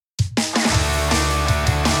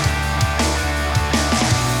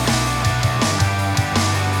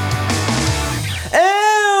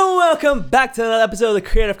Welcome back to another episode of the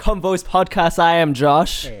Creative Convos podcast. I am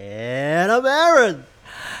Josh. And I'm Aaron.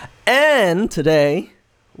 And today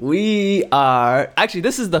we are... Actually,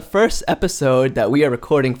 this is the first episode that we are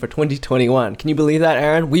recording for 2021. Can you believe that,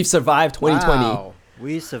 Aaron? We've survived 2020. Wow.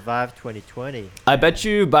 We survived 2020. I bet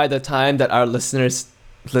you by the time that our listeners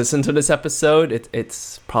listen to this episode,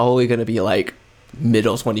 it's probably going to be like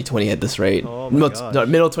middle 2020 at this rate. Oh my gosh. No,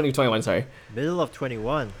 middle 2021, sorry. Middle of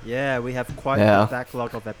 21. Yeah, we have quite Yeah. a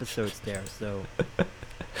backlog of episodes there. So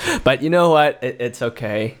But you know what? It's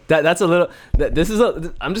okay. That's a little. This is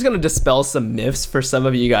a. I'm just gonna dispel some myths for some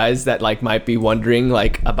of you guys that like might be wondering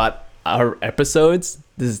like about our episodes.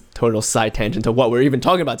 This is total side tangent to what we're even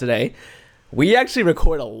talking about today. We actually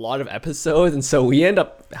record a lot of episodes, and so we end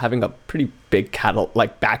up having a pretty big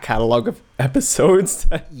back catalog of episodes.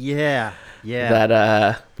 yeah.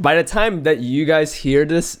 That by the time that you guys hear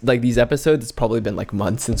this, like these episodes, it's probably been like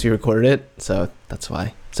months since we recorded it, so that's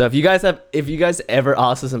why. So if you guys ever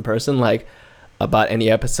ask us in person like about any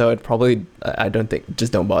episode, probably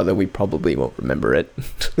just don't bother. We probably won't remember it.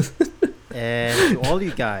 And to all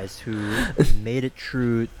you guys who made it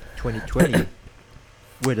through 2020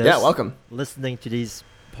 with us, welcome. listening to these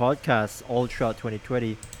podcasts all throughout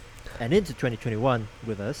 2020 and into 2021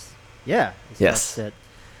 with us. Yeah. Yes. Said,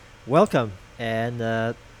 welcome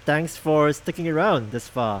and thanks for sticking around this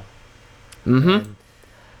far. And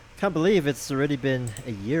can't believe it's already been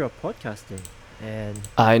a year of podcasting, and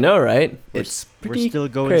I know, right? we're still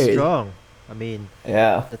going crazy. strong. I mean,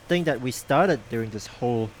 Yeah. the thing that we started during this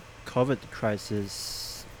whole COVID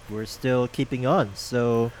crisis, we're still keeping on.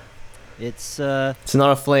 So it's It's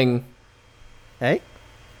not a fling. hey,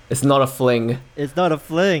 It's not a fling. it's not a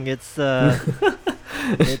fling. It's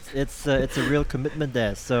it's a real commitment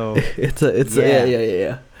there. So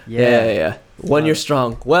Yeah. 1 year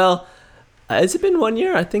strong. Well, has it been 1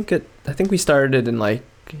 year? I think we started it in like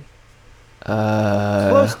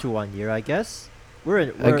close to 1 year, I guess.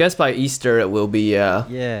 I guess by Easter it will be.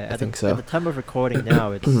 Yeah, I think so. At the time of recording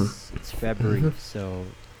now, it's February, so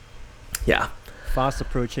Yeah. fast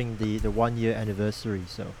approaching the 1 year anniversary.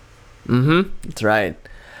 So That's right.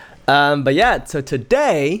 But yeah, so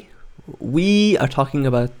today we are talking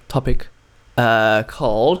about a topic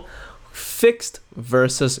called fixed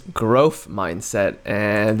versus growth mindset,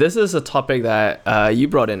 and this is a topic that you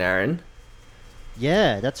brought in, Aaron.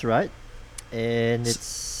 yeah, that's right, and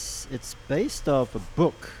it's based off a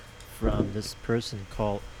book from this person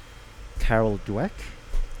called Carol Dweck,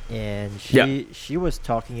 and she was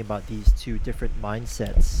talking about these two different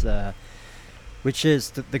mindsets, which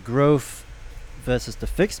is the growth versus the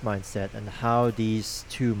fixed mindset, and how these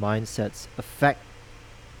two mindsets affect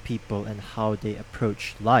people and how they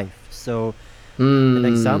approach life. So an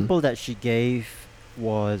example that she gave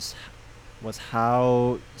was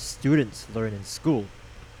how students learn in school,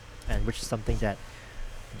 and which is something that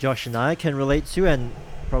Josh and I can relate to, and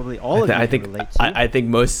probably all of you can relate to. I think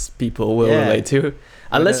most people will relate to,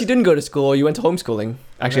 unless you didn't go to school, you went to homeschooling.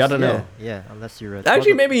 Actually, I don't know. Yeah, unless you're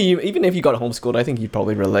Actually, maybe even if you got homeschooled, I think you'd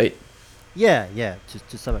probably relate. Yeah,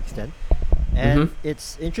 to some extent. And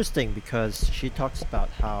it's interesting because she talks about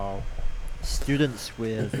how students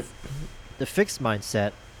with the fixed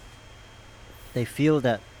mindset, they feel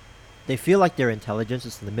like their intelligence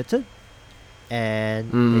is limited,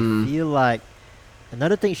 and they feel like,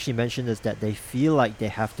 another thing she mentioned is that they feel like they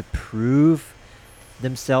have to prove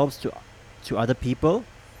themselves to other people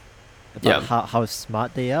about how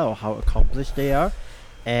smart they are or how accomplished they are.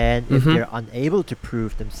 And if they're unable to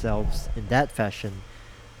prove themselves in that fashion,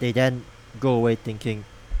 they then go away thinking,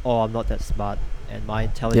 oh, I'm not that smart and my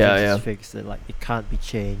intelligence is fixed, and like it can't be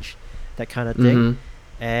changed, that kind of thing.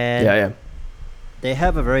 And they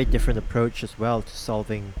have a very different approach as well to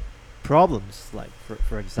solving problems, like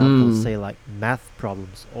for example, say like math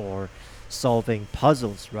problems or solving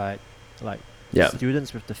puzzles, right? Like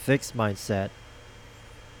students with the fixed mindset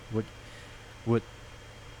would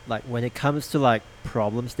like, when it comes to like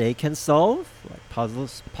problems they can solve, like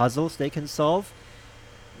puzzles they can solve,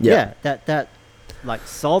 that like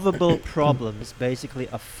solvable problems basically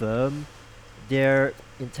affirm their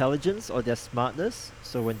intelligence or their smartness.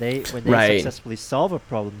 So when they successfully solve a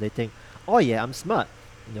problem, they think, oh yeah, I'm smart,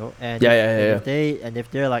 you know. And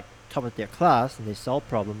if they're like top of their class and they solve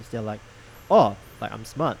problems, they're like, oh, like I'm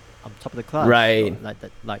smart, I'm top of the class, right? So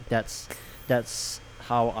like that's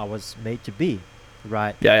how I was made to be.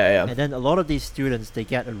 Right. Yeah. And then a lot of these students, they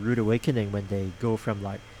get a rude awakening when they go from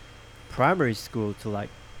like primary school to like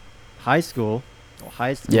high school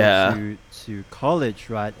to college,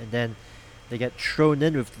 right? And then they get thrown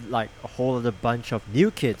in with like a whole other bunch of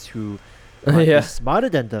new kids who might be smarter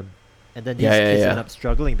than them, and then these kids end up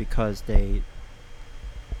struggling because they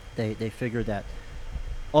They figure that,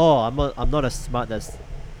 oh, I'm not as smart as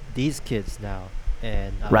these kids now,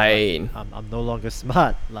 and Right. I'm no longer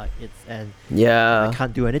smart. Like it's and I Yeah.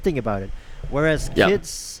 can't do anything about it. Whereas Yeah.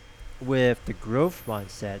 kids with the growth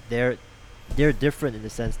mindset, they're different in the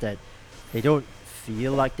sense that they don't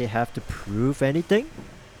feel like they have to prove anything,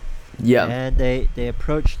 Yeah. and they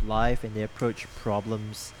approach life and they approach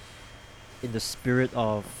problems in the spirit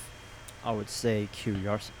of, I would say,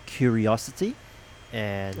 curiosity,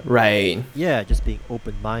 and Right. yeah, just being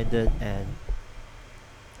open-minded,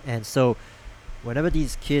 and so whenever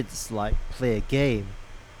these kids like play a game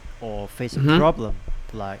or face a Mhm. problem,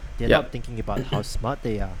 like they're Yeah. not thinking about how smart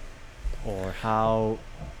they are or how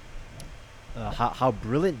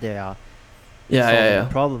brilliant they are in Yeah. solving Yeah. a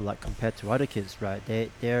problem, like compared to other kids, right?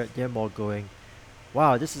 They're more going,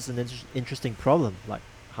 wow, this is an interesting problem. Like,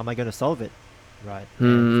 how am I gonna solve it, right? Yeah.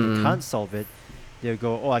 And if they Hmm. can't solve it, they'll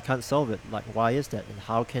go, oh, I can't solve it. Like, why is that? And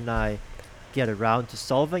how can I get around to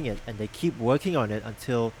solving it? And they keep working on it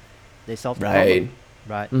until they solve the problem, Right.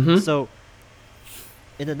 right? Mhm. So,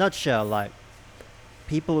 in a nutshell, like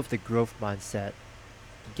people with the growth mindset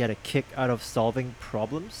get a kick out of solving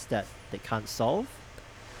problems that they can't solve,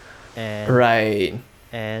 and Right.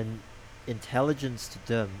 and intelligence to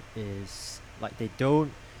them is like they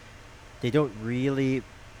don't really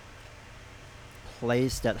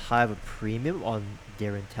place that high of a premium on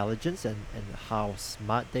their intelligence and how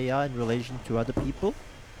smart they are in relation to other people,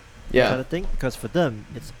 kind Yeah. of thing, because for them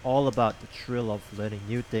it's all about the thrill of learning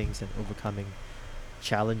new things and overcoming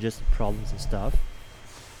challenges and problems and stuff.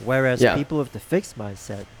 Whereas Yeah. people with the fixed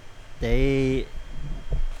mindset, they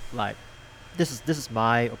like this is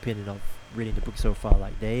my opinion of reading the book so far.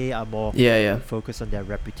 Like they are more Yeah. Yeah. focused on their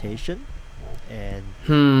reputation and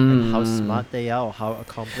how Hmm. smart they are or how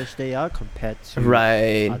accomplished they are compared to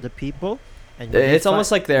Right. other people. And when they It's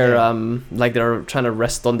almost like yeah, like they're trying to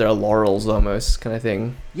rest on their laurels almost kind of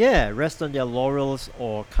thing. yeah, rest on their laurels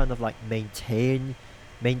or kind of like maintain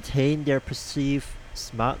their perceived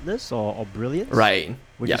smartness or brilliance, Right.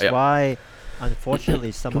 which Yeah. is Yeah. why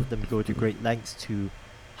unfortunately some of them go to great lengths to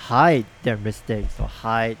hide their mistakes or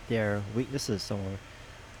hide their weaknesses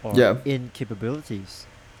or Yeah. incapabilities.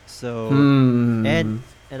 So Hmm. and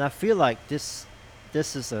I feel like this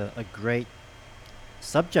is a great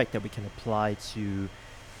subject that we can apply to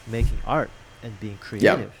making art and being Yeah.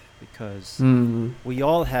 creative, because Hmm. we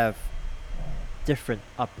all have different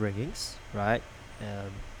upbringings, right?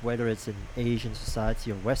 Whether it's in Asian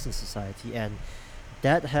society or Western society, and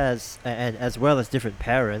that has and as well as different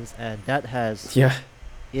parents, and that has Yeah.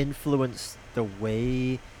 influenced the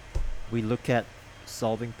way we look at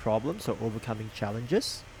solving problems or overcoming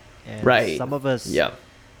challenges. And Right. some of us Yeah.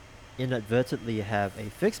 inadvertently have a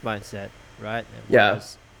fixed mindset, right? And Yeah.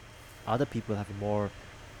 whereas other people have a more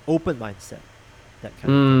open mindset, that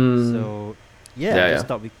kind of thing. Hmm. So yeah, Yeah. I Yeah. just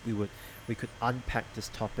thought we could unpack this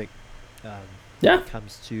topic when Yeah. it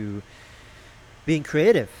comes to being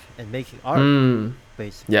creative and making art, Hmm.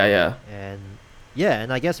 basically. Yeah. Yeah. And yeah,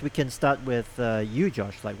 and I guess we can start with you,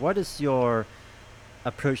 Josh. Like, what is your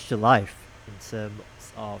approach to life in terms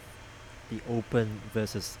of the open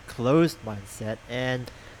versus closed mindset, and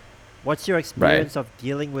what's your experience of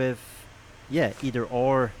dealing with, yeah, either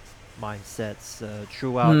or mindsets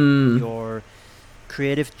throughout Hmm. your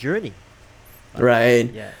creative journey? Like, Right.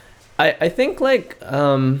 yeah. I think like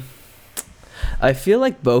I feel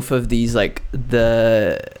like both of these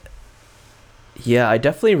yeah, I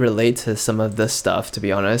definitely relate to some of this stuff, to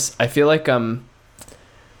be honest. I feel like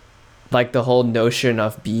the whole notion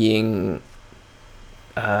of being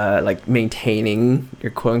like maintaining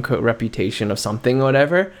your quote unquote reputation of something or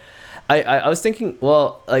whatever. I was thinking,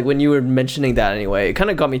 well, like when you were mentioning that anyway, it kind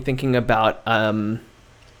of got me thinking about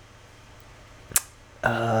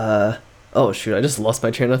oh shoot, I just lost my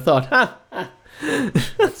train of thought.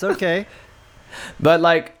 That's okay. But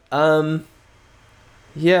like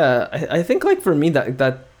yeah, I think like for me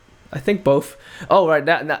that I think both. Oh right,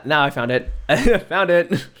 now I found it. found it.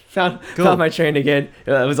 Cool. Found my train again.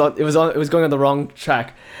 It was going on the wrong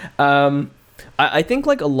track. I think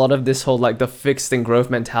like a lot of this whole like the fixed and growth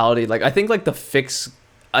mentality. Like I think like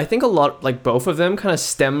I think a lot like both of them kind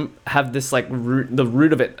of have this like the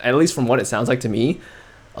root of it, at least from what it sounds like to me.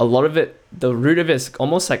 A lot of it, the root of it is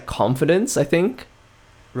almost like confidence, I think,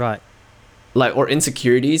 Right. like, or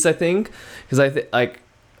insecurities, I think, because I think like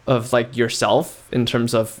of like yourself in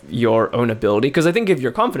terms of your own ability. Because I think if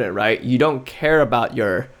you're confident, right, you don't care about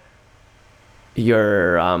your you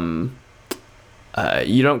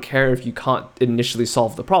don't care if you can't initially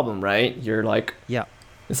solve the problem, right? You're like, Yeah.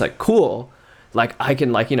 it's like cool, like I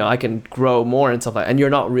can like I can grow more and stuff like, and you're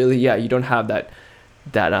not really, yeah, you don't have that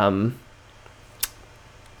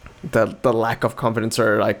the lack of confidence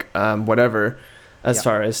or like whatever, as Yeah.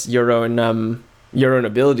 far as your own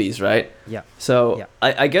abilities, right? Yeah. So Yeah.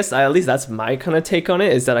 I guess at least that's my kind of take on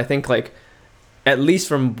it, is that I think like, at least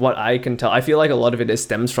from what I can tell, I feel like a lot of it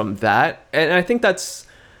stems from that, and I think that's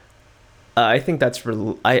I think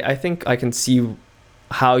I think I can see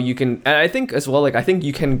how you can, and I think as well, like I think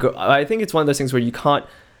you can go, I think it's one of those things where you can't,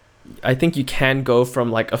 I think you can go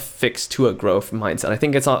from like a fixed to a growth mindset. I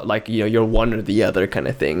think it's not like, you know, you're one or the other kind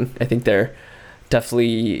of thing. I think they're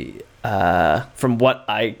definitely, from what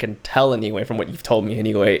I can tell anyway, from what you've told me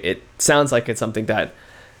anyway, it sounds like it's something that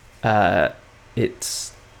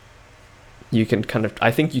it's, you can kind of,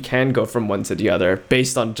 I think you can go from one to the other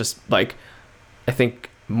based on just like, I think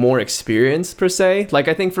more experience per se. Like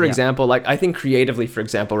I think, for Yeah. example, like I think creatively, for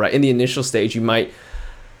example, right, in the initial stage you might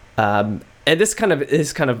and this kind of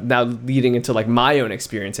is kind of now leading into like my own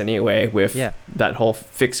experience anyway with Yeah. that whole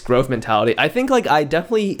fixed growth mentality. I think like I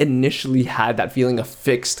definitely initially had that feeling of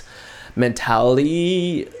fixed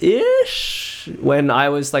mentality ish when I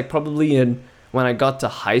was like probably when I got to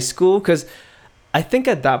high school, because I think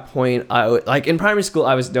at that point like in primary school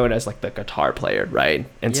I was known as like the guitar player, right?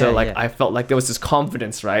 And so Yeah, like yeah. I felt like there was this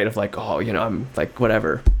confidence, right, of like, oh, you know, I'm like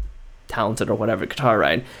whatever talented or whatever guitar,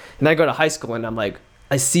 right? And I go to high school and I'm like,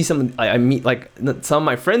 I see I meet like some of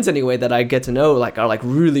my friends anyway that I get to know like are like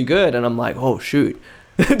really good, and I'm like, oh shoot,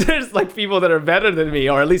 there's like people that are better than me,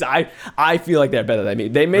 or at least I feel like they're better than me.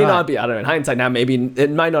 They may Right. not be. I don't know. In hindsight now, maybe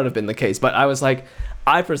it might not have been the case, but I was like,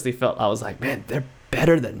 I personally felt, I was like, man, they're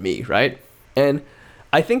better than me, right? And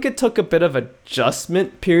I think it took a bit of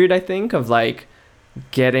adjustment period. I think of like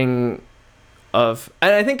getting of,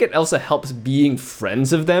 and I think it also helps being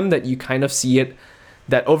friends of them, that you kind of see it,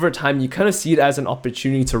 that over time you kind of see it as an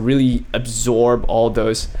opportunity to really absorb all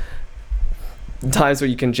those times where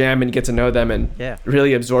you can jam and get to know them and Yeah.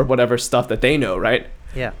 really absorb whatever stuff that they know, right?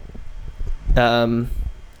 Yeah.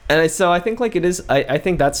 So I think like it is, I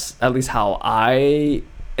think that's at least how I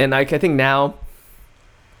think now,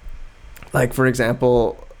 like for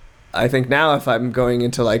example, I think now if I'm going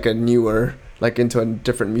into like a newer, like into a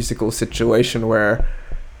different musical situation where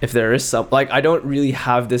if there is some, like I don't really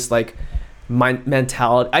have this like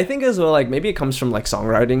mentality. I think as well, like maybe it comes from like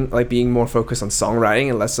songwriting, like being more focused on songwriting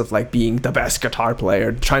and less of like being the best guitar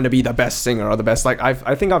player, trying to be the best singer or the best, like I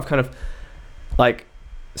think I've kind of like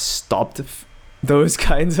stopped those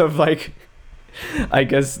kinds of like, I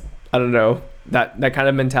guess, I don't know, that kind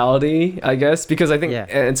of mentality, I guess, because I think Yeah.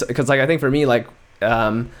 it's because like I think for me like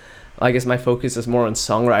I guess my focus is more on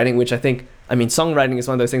songwriting, which I think, I mean, songwriting is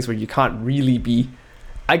one of those things where you can't really be,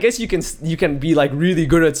 I guess you can be like really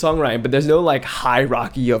good at songwriting, but there's no like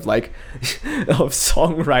hierarchy of like of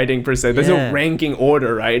songwriting per se. There's Yeah. no ranking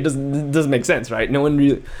order, right? It doesn't make sense, right? No one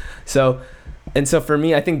really. So for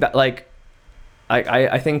me, I think that like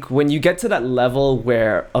I think when you get to that level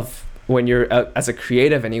where of when you're as a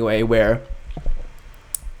creative anyway, where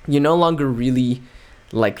you're no longer really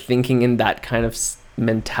like thinking in that kind of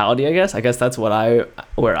mentality, I guess that's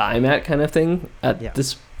where I'm at kind of thing at Yeah.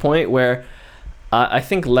 this point, where I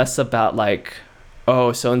think less about like,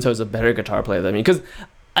 oh, so and so is a better guitar player than me, because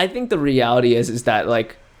I think the reality is that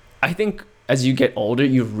like I think as you get older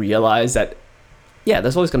you realize that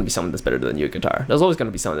there's always going to be someone that's better than you at guitar. There's always going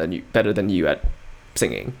to be someone better than you at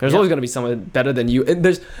singing. There's Yeah. always going to be someone better than you, and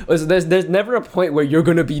there's never a point where you're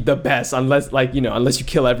going to be the best unless like, you know, unless you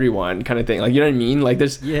kill everyone kind of thing, like, you know what I mean? Like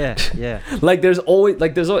there's Yeah. Yeah. like there's always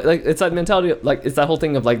like it's that mentality, like it's that whole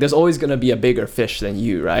thing of like there's always going to be a bigger fish than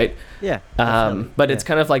you, right? Yeah. definitely. But it's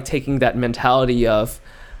kind of like taking that mentality of,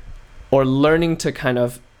 or learning to kind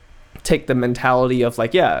of take the mentality of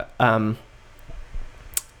like,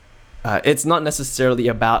 it's not necessarily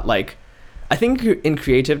about like, I think in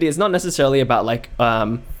creativity it's not necessarily about like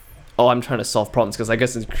oh, I'm trying to solve problems, because I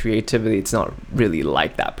guess in creativity it's not really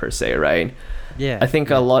like that per se, right? Yeah. I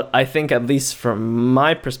think I think at least from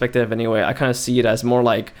my perspective anyway, I kind of see it as more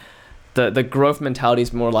like the growth mentality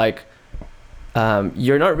is more like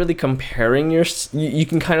you're not really comparing you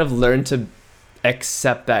can kind of learn to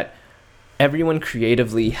accept that everyone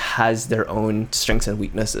creatively has their own strengths and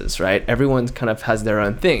weaknesses, right? Everyone kind of has their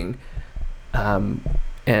own thing.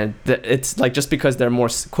 And it's like, just because they're more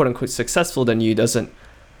quote unquote successful than you doesn't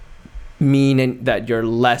mean that you're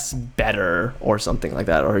less better or something like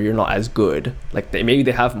that, or you're not as good. Like maybe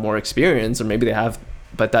they have more experience, or maybe they have,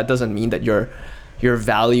 but that doesn't mean that your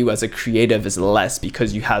value as a creative is less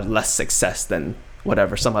because you have less success than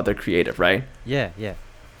whatever some other creative, right? Yeah. Yeah.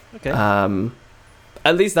 Okay.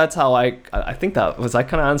 At least that's how I think that was, I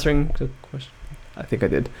kind of answering the question. I think I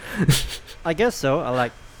did. I guess so. I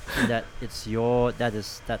like that it's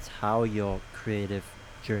that's how your creative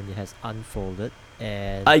journey has unfolded,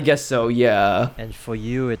 and I guess so. Yeah. for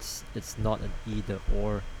you it's not an either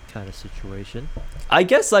or kind of situation. I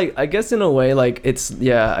guess in a way like it's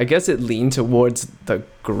yeah, I guess it leaned towards the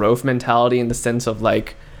growth mentality in the sense of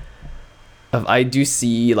like of I do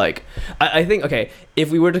see like I think okay,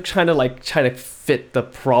 if we were to try to fit the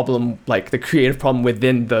problem, like the creative problem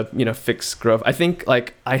within the, you know, fixed growth, I think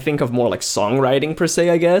of more like songwriting per se,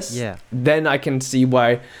 I guess. Yeah. Then I can see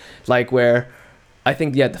why, like where I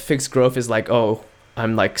think yeah, the fixed growth is like, oh,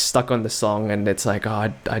 I'm like stuck on the song and it's like,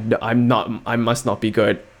 oh, I must not be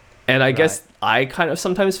good. And I guess I kind of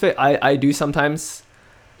sometimes I do sometimes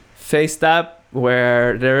face that,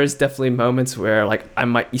 where there is definitely moments where like I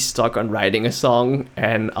might be stuck on writing a song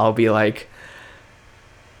and I'll be like,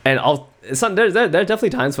 and there are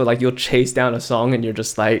definitely times where like you'll chase down a song and you're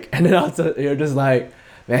just like, and then also you're just like,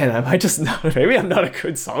 man, I might just not, maybe I'm not a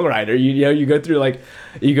good songwriter. You know, you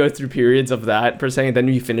go through periods of that per se, and then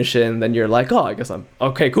you finish it and then you're like, oh, I guess I'm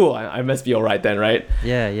okay, cool. I must be all right then, right?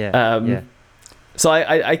 Yeah. So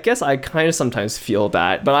I guess I kind of sometimes feel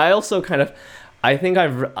that, but I also kind of, I think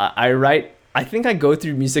I write, I think I go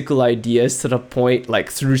through musical ideas to the point, like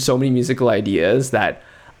through so many musical ideas that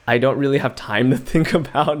I don't really have time to think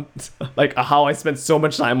about like how I spent so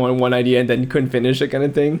much time on one idea and then couldn't finish it kind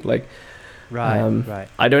of thing. Like, right.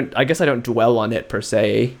 I guess I don't dwell on it per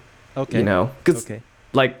se. Okay. You know, because okay.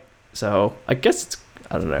 like, so I guess it's,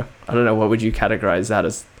 I don't know. What would you categorize that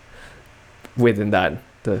as within that,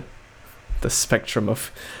 the spectrum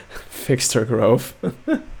of fixed or growth?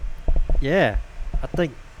 Yeah, I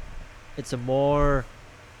think it's a more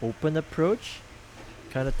open approach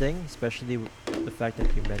kind of thing, especially with the fact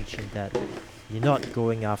that you mentioned that you're not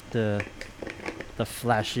going after the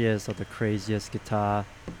flashiest or the craziest guitar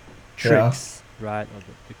tricks, right, or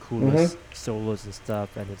the coolest solos and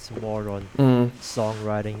stuff, and it's more on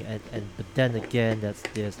songwriting, and but then again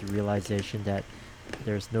there's the realization that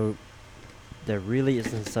there really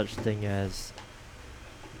isn't such thing as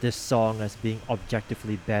this song as being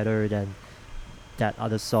objectively better than that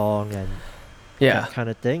other song, and that kind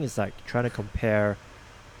of thing. It's like trying to compare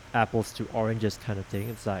apples to oranges kind of thing.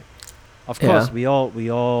 It's like, of course we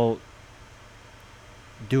all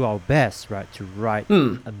do our best, right, to write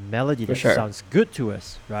a melody that sounds good to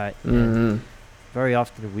us, right? And very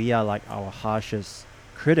often we are like our harshest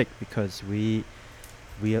critic, because we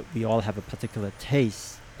all have a particular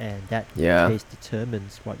taste, and that taste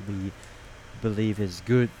determines what we believe is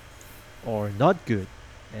good or not good.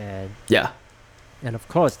 And of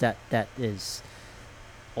course that is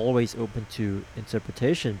always open to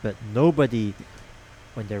interpretation, but nobody,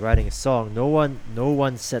 when they're writing a song, no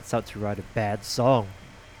one sets out to write a bad song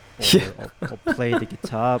or play the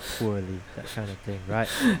guitar poorly, that kind of thing, right?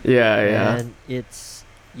 And it's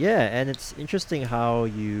interesting how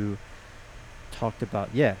you talked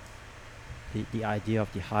about the idea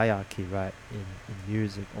of the hierarchy, right, in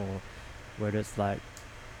music, or whether it's like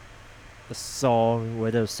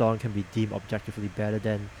whether a song can be deemed objectively better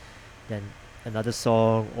than another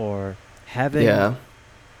song, or having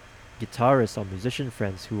guitarists or musician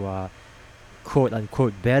friends who are quote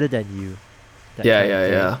unquote better than you.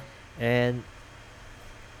 And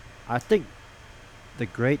I think the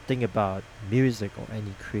great thing about music or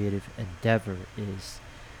any creative endeavor is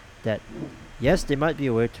that yes, there might be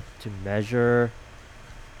a way to measure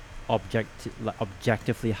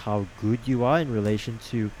objectively how good you are in relation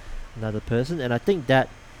to another person, and I think that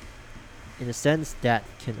in a sense that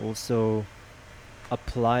can also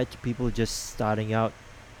apply to people just starting out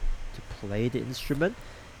to play the instrument.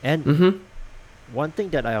 And one thing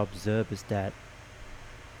that I observe is that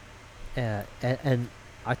and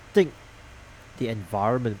I think the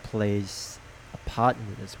environment plays a part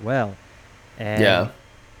in it as well. And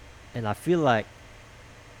I feel like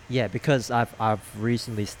because I've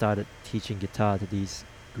recently started teaching guitar to these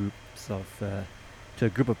groups of to a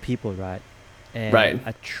group of people, right? And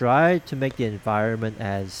I try to make the environment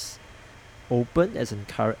as open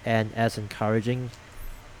and as encouraging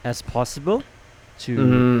as possible,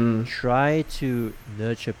 to try to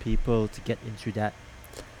nurture people to get into that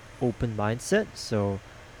open mindset. So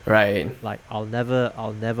like I'll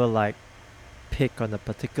never like pick on a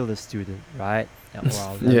particular student, right? Or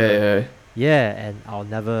I'll never, and I'll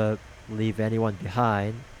never leave anyone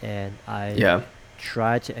behind, and I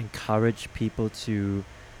try to encourage people to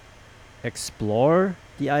explore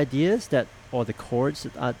the ideas or the chords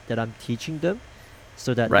that I'm teaching them,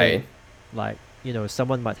 so that they, like, you know,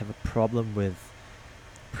 someone might have a problem with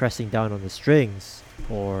pressing down on the strings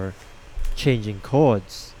or changing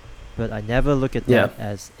chords, but I never look at that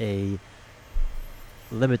as a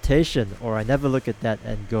limitation, or I never look at that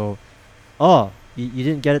and go, oh, you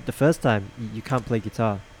didn't get it the first time, you can't play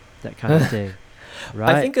guitar, that kind of thing.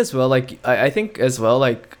 right? I think as well, like I think as well,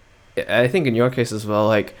 like I think in your case as well,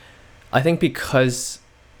 like I think because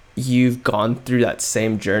you've gone through that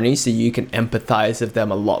same journey, so you can empathize with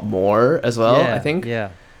them a lot more as well. I Yeah, think yeah,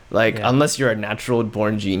 like yeah. unless you're a natural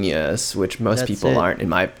born genius, which most That's people it. aren't, in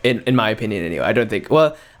my opinion anyway. I don't think.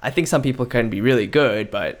 Well, I think some people can be really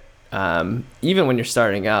good, but even when you're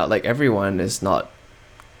starting out, like everyone is not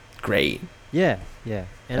great. Yeah, yeah.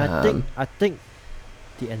 And Um, I think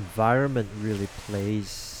the environment really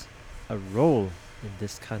plays a role in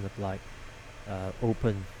this kind of like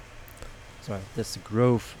open, sorry, this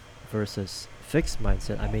growth versus fixed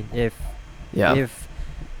mindset. I mean, yeah. if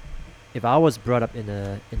if I was brought up in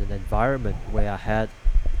an environment where I had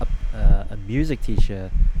a music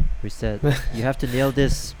teacher who said you have to nail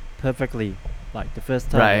this perfectly, like the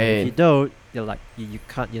first time, and if you Right. don't, you're like you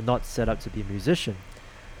can't, you're not set up to be a musician.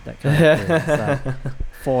 That kind of thing. It's like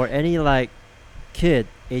for any like kid,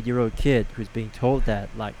 8-year-old kid who's being told that,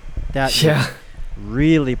 like that would Yeah.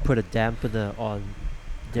 really put a dampener on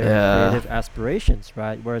their Yeah. creative aspirations,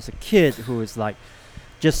 right? Whereas a kid who is like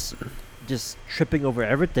just just tripping over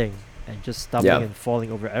everything and just stumbling Yeah. and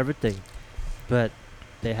falling over everything, but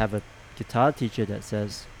they have a guitar teacher that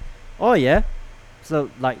says, "Oh yeah, so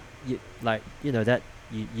like you know that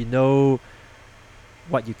you know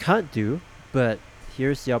what you can't do, but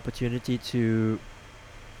here's the opportunity to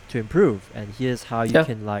improve, and here's how you Yeah.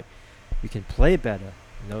 can like you can play better.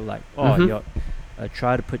 You know, like Mhm. you're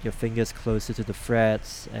try to put your fingers closer to the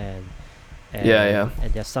frets, Yeah. Yeah.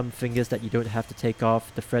 and there's some fingers that you don't have to take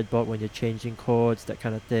off the fretboard when you're changing chords, that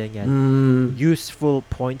kind of thing, and Mm, useful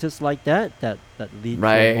pointers like that lead to a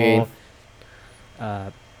right. more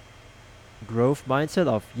uh, growth mindset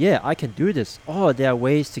of, yeah, I can do this. Oh, there are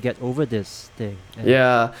ways to get over this thing. And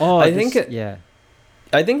Yeah. oh, I this, think it, yeah,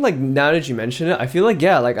 I think like now that you mention it, I feel like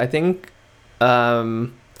yeah, like I think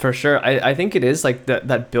for sure I think it is like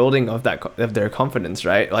that building of of their confidence,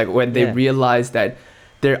 right? Like when they yeah, realize that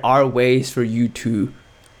there are ways for you to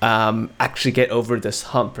actually get over this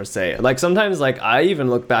hump per se. Like sometimes like I even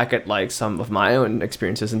look back at like some of my own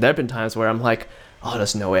experiences and there've been times where I'm like, oh,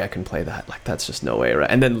 there's no way I can play that. Like that's just no way, right?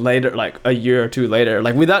 And then later, like a year or two later,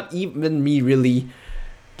 like without even me really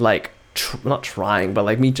like not trying, but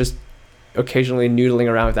like me just occasionally noodling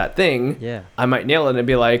around with that thing, yeah, I might nail it and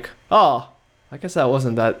be like, oh, I guess that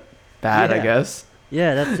wasn't that bad, I yeah, guess.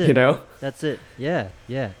 yeah. That's You it. know? That's it. Yeah,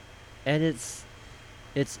 yeah. And it's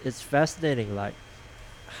fascinating, like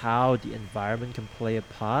how the environment can play a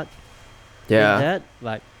part in Yeah. that.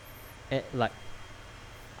 Like, like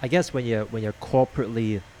I guess when you're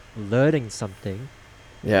corporately learning something,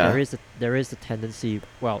 Yeah. there is a tendency.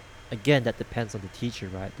 Well, again, that depends on the teacher,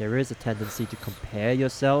 right? There is a tendency to compare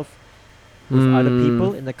yourself with other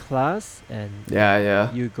people Mm, in the class, and yeah,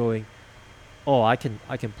 yeah. you going, oh, I can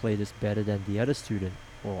play this better than the other student,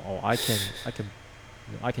 or I can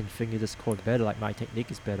you know, I can finger this chord better, like my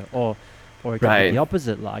technique is better, or it can be the Right.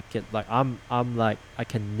 opposite, like I'm like I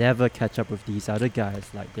can never catch up with these other guys,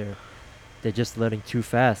 like they're just learning too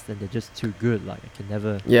fast and they're just too good, like I can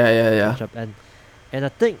never Yeah, yeah, yeah. catch up. And I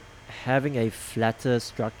think having a flatter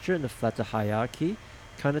structure and a flatter hierarchy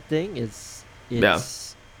kind of thing is Yeah.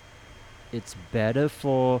 it's better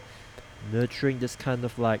for nurturing this kind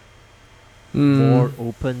of like Mm, more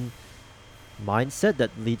open mindset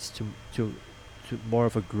that leads to more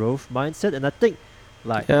of a growth mindset. And I think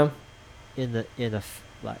like yeah.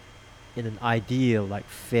 like in an ideal, like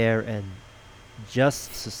fair and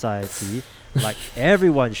just society, like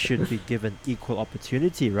everyone should be given equal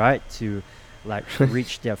opportunity, right, to like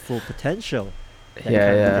reach their full potential, that Yeah,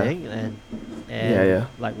 kind of yeah. thing. Yeah, And yeah.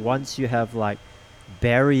 like once you have like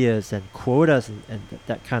barriers and quotas and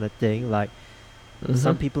that kind of thing, like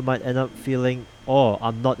some Mhm. people might end up feeling, oh,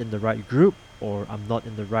 I'm not in the right group, or I'm not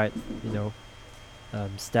in the right, you know,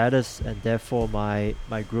 status, and therefore my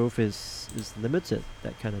growth is limited,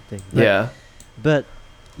 that kind of thing. Yeah. But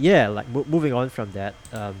yeah, like moving on from that,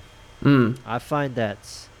 Mm, I find that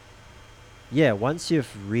yeah, once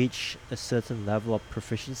you've reached a certain level of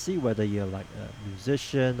proficiency, whether you're like a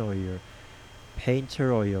musician or you're a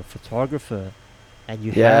painter or you're a photographer, and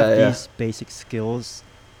you have yeah, yeah. these basic skills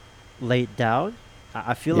laid down,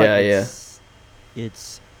 I feel like Yeah, yeah.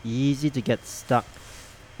 it's easy to get stuck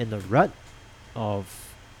in the rut of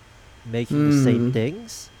making the same Mm,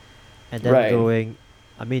 things, and then right. going,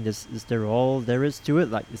 I mean, is there all there is to it?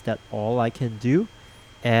 Like, is that all I can do?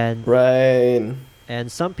 And Right.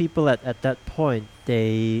 and some people at that point,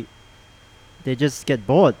 they just get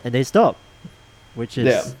bored and they stop, which Yeah.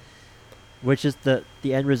 is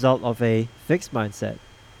the end result of a fixed mindset,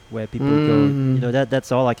 where people go, you Mm, know,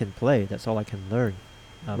 that's all I can play, that's all I can learn,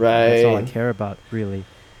 that's all I right. care about, really.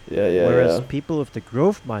 Yeah, yeah, Whereas yeah. people with the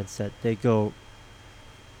growth mindset, they go,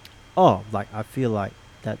 oh, like I feel like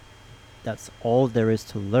that that's all there is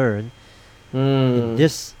to learn in Hmm.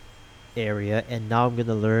 this area, and now I'm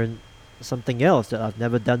gonna learn something else that I've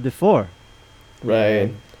never done before. Right.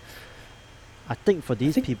 And I think for I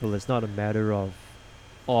these think. people, it's not a matter of,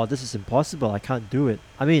 oh, this is impossible, I can't do it.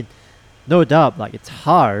 I mean, no doubt, like it's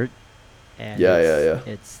hard, and Yeah, yeah, yeah.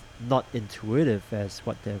 it's not intuitive as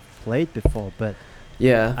what they've played before. But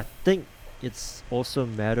Yeah. I think it's also a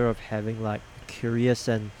matter of having like a curious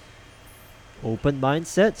and open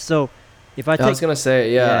mindset. So if I I was take gonna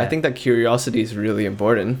say, yeah, I yeah think that curiosity is really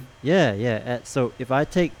important. so if I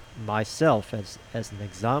take myself as an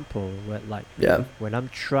example, where like Yeah. when I'm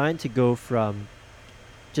trying to go from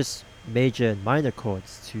just major and minor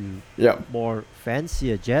chords to Yeah. more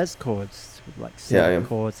fancier jazz chords with like Yeah, seven yeah.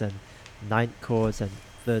 chords and nine chords and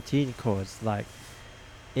 13 chords, like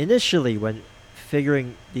initially when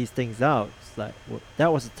figuring these things out, it's like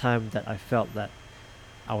that was a time that I felt that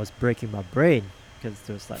I was breaking my brain because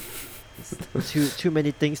there was like too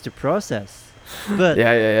many things to process. But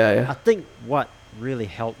Yeah, yeah, yeah, I yeah. think what really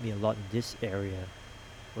helped me a lot in this area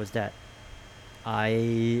was that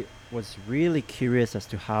I was really curious as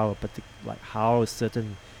to how like how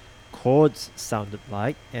certain chords sounded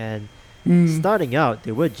like, and Mm. starting out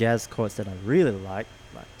there were jazz chords that I really liked,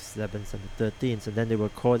 like sevens and the 13s, and then there were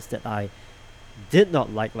chords that I did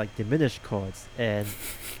not like diminished chords, and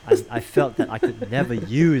I felt that I could never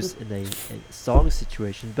use in a song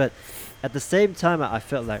situation. But at the same time, I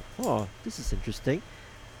felt like, oh, this is interesting,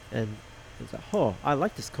 and it's like, oh, I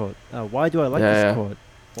like this chord. Why do I like Yeah, this yeah. chord?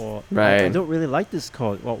 Or I Right. don't really like this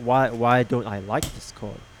chord. Well, why don't I like this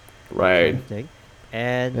chord? That kind Right. of thing,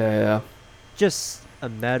 and Yeah, yeah. just a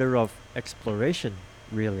matter of exploration,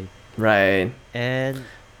 really. Right. And It's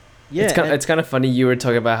yeah, kind of, and it's kind of funny you were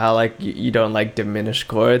talking about how like you don't like diminished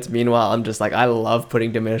chords. Meanwhile, I'm just like I love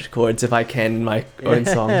putting diminished chords if I can in my own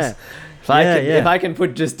songs. yeah, If yeah. I can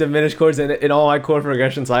put just diminished chords in all my chord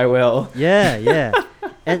progressions, I will. Yeah.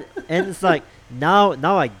 And it's like now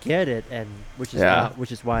I get it, and Yeah.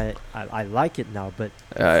 which is why I like it now. But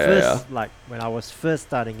Yeah, yeah, yeah. first, like when I was first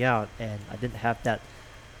starting out and I didn't have that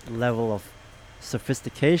level of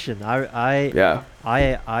sophistication, Yeah.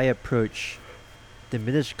 I approach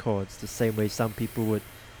diminished chords the same way some people would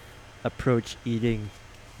approach eating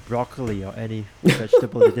broccoli or any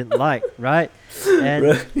vegetable they didn't like, right? And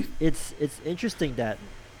Right. it's interesting that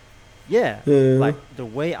yeah, Yeah. like the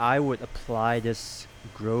way I would apply this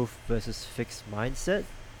growth versus fixed mindset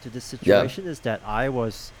to this Yeah. situation is that I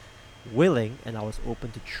was willing and I was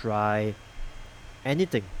open to try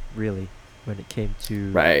anything really when it came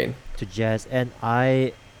Right. to jazz, and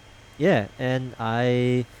I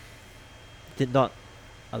did not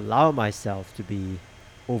allow myself to be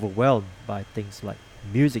overwhelmed by things like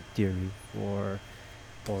music theory or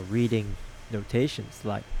reading notations,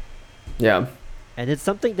 like, Yeah. and it's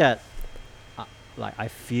something that like I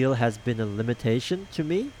feel has been a limitation to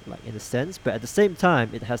me, like in a sense, but at the same time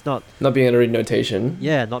it has not, Not being able to read notation.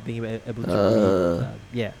 not being able to Uh.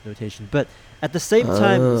 read notation, but at the same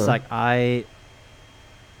time it's like I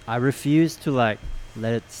refuse to like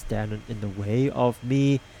let it stand in the way of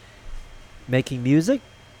me making music,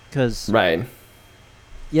 because Right.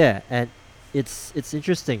 and it's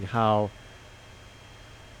interesting how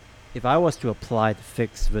if I was to apply the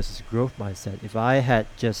fixed versus growth mindset, if I had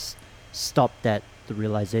just stopped at the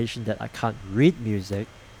realization that I can't read music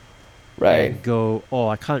Right. and go, oh,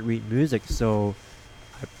 I can't read music, so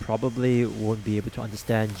I probably won't be able to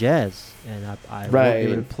understand jazz, and I won't be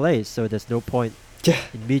able to Right. play, so there's no point Yeah.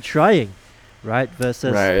 in me trying, right?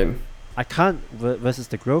 Versus Right. I can't versus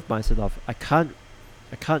the growth mindset of I can't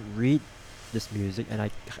read this music, and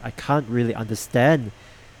I can't really understand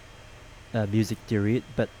music theory,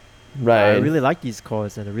 but I Right. really like these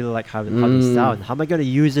chords and I really like how they Mm. sound. How am I gonna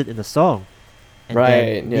use it in a song? And Right,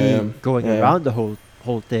 then me yeah, going yeah. around the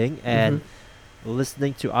whole thing and Mhm.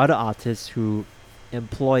 listening to other artists who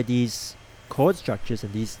employ these chord structures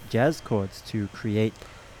and these jazz chords to create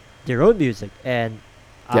their own music. And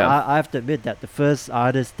Yeah. I have to admit that the first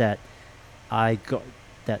artist that I got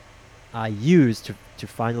that I used to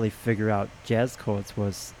finally figure out jazz chords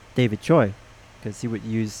was David Choi, because he would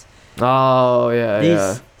use Oh yeah, these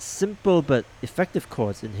yeah. simple but effective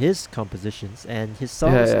chords in his compositions, and his Yeah,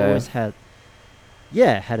 songs yeah. always had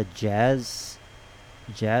a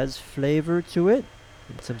jazz flavor to it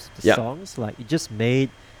in terms of the Yeah. songs. Like it just made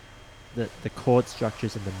the chord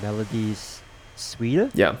structures and the melodies sweeter,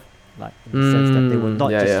 Yeah. like in the sense that they were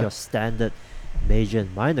not yeah, just yeah. your standard major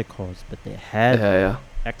and minor chords, but they Yeah, had yeah.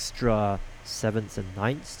 extra sevens and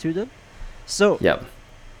ninths to them. So Yeah.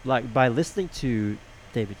 like by listening to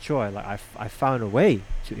David Choi, like I found a way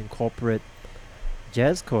to incorporate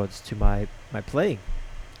jazz chords to my playing,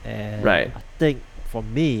 and Right. I think for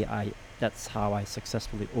me, I that's how I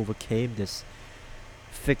successfully overcame this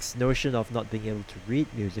fixed notion of not being able to read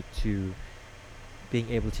music to being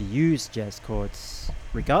able to use jazz chords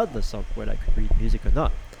regardless of whether I could read music or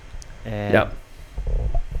not. And Yep.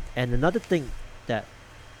 and another thing that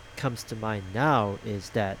comes to mind now is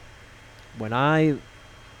that when I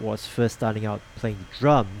was first starting out playing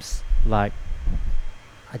drums, like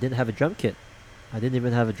I didn't have a drum kit. I didn't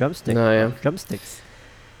even have a drumstick, No, yeah. drumsticks,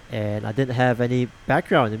 and I didn't have any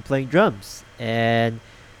background in playing drums. And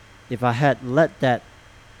if I had let that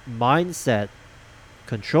mindset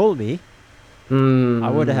control me, I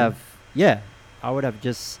would have, yeah, I would have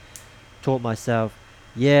just told myself,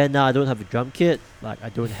 yeah, no, I don't have a drum kit, like I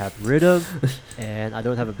don't have rhythm, and I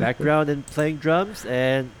don't have a background in playing drums,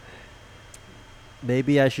 and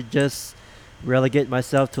maybe I should just relegate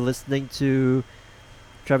myself to listening to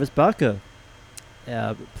Travis Barker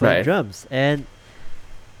playing Right. drums, and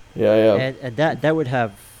Yeah, yeah. and that would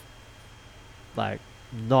have like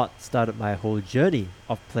not started my whole journey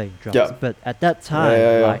of playing drums. Yeah. But at that time,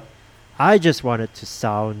 yeah, yeah. like I just wanted to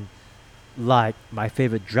sound like my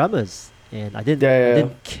favorite drummers, and I Yeah, yeah.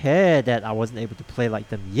 didn't care that I wasn't able to play like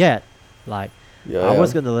them yet. Like Yeah, I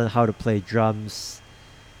was yeah. gonna learn how to play drums,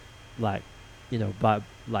 like but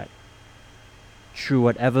like through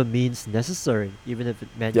whatever means necessary, even if it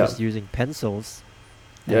meant Yeah. just using pencils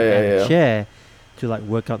Yeah, yeah, and a yeah. chair to like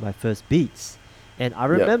work out my first beats. And I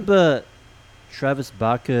remember Travis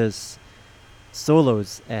Barker's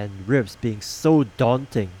solos and riffs being so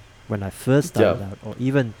daunting when I first started Yeah. out,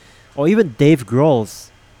 or even Dave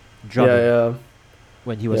Grohl's drumming Yeah,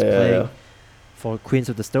 when he was yeah, playing yeah. for Queens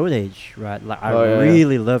of the Stone Age, right? Like I Oh, yeah, yeah.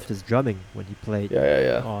 really loved his drumming when he played Yeah, yeah,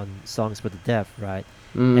 yeah. on Songs for the Deaf, right?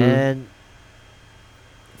 Mhm. And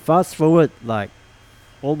fast forward like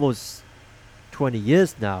almost 20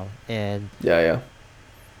 years now, and Yeah, yeah.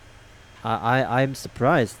 I'm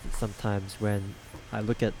surprised sometimes when I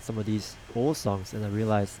look at some of these old songs and I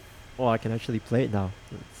realize, oh, I can actually play it now.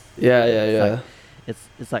 Yeah, yeah, It's yeah. like,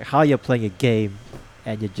 it's like how you're playing a game,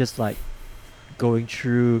 and you're just like going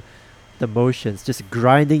through the motions, just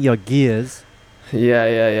grinding your gears, Yeah,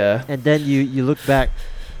 yeah, yeah. and then you look back,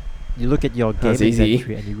 you look at your game That's easy.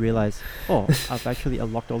 inventory, and you realize, oh, I've actually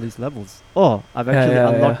unlocked all these levels. Oh, I've Yeah, actually yeah,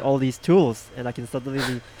 unlocked yeah. all these tools, and I can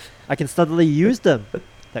suddenly use them.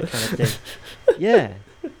 That kind of thing. Yeah,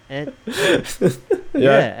 and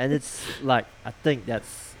yeah, and it's like I think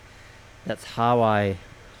that's how I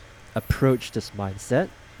approach this mindset,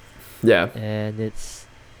 Yeah. and it's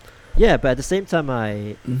yeah, but at the same time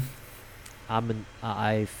Mm.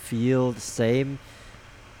 I feel the same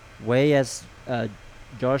way as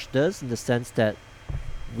Josh does, in the sense that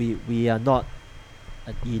we are not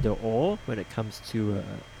an either or when it comes to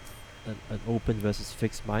an open versus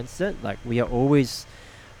fixed mindset. Like we're always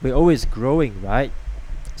growing, right?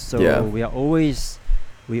 So Yeah. we are always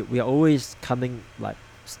coming, like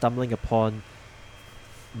stumbling upon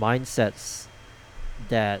mindsets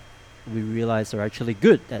that we realize are actually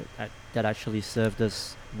good, that actually served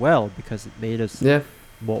us well, because it made us Yeah.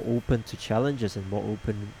 more open to challenges and more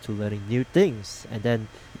open to learning new things. And then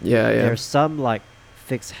Yeah, yeah. there's some like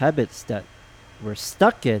fixed habits that we're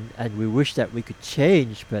stuck in, and we wish that we could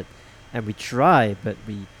change, and we try, but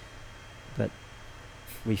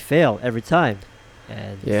we fail every time.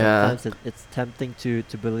 And Yeah. sometimes it's tempting to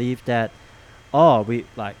believe that, oh, we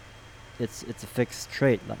like it's a fixed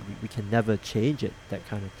trait, like we can never change it, that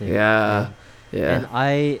kind of thing. Yeah. And,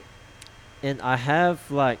 Yeah. and I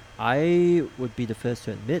have, like, I would be the first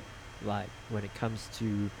to admit, like when it comes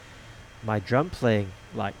to my drum playing,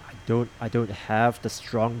 like I don't have the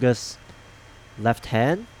strongest left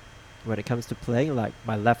hand when it comes to playing. Like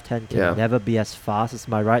my left hand can Yeah. never be as fast as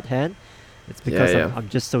my right hand. It's because yeah. I'm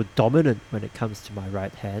just so dominant when it comes to my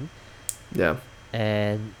right hand. Yeah.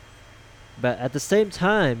 And but at the same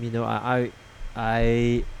time,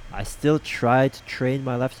 I still try to train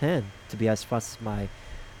my left hand to be as fast as my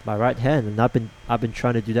right hand, and I've been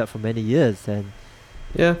trying to do that for many years, and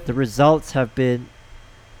Yeah. the results have been,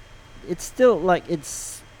 it's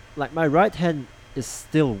like my right hand is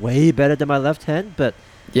still way better than my left hand, but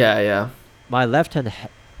Yeah, yeah. my left hand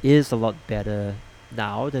is a lot better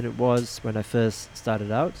now than it was when I first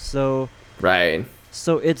started out. So Right.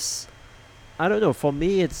 it's, I don't know, for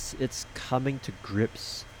me it's coming to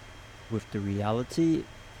grips with the reality,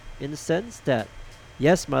 in the sense that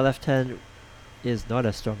yes, my left hand is not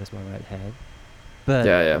as strong as my right hand, but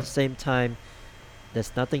Yeah, yeah. at the same time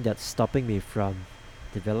there's nothing that's stopping me from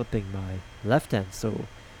developing my left hand, so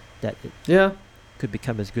that Yeah. could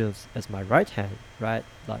become as good as my right hand, right?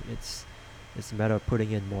 Like it's a matter of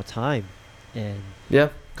putting in more time and Yeah.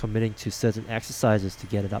 committing to certain exercises to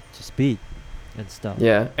get it up to speed and stuff.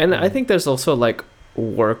 Yeah. And I And think there's also like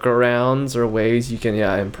workarounds or ways you can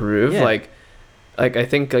improve. yeah, Like I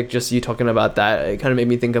think like just you talking about that, it kind of made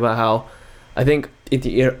me think about how I think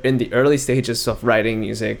in the early stages of writing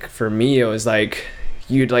music, for me it was like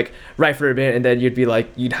you'd like write for a bit and then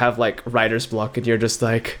you'd have like writer's block and you're just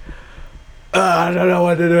like, I don't know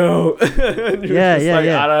what to do. And you're Yeah, just yeah, like,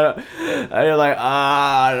 yeah. I don't know. And you're like,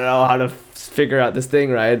 I don't know how to figure out this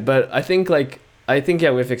thing, right? But I think yeah,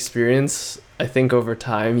 with experience, I think over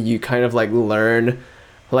time you kind of like learn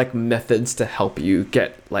like methods to help you get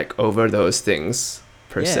like over those things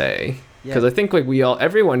per Yeah, se. yeah, Because I think like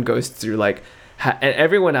everyone goes through like and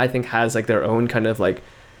everyone I think has like their own kind of like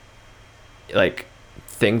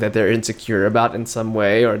thing that they're insecure about in some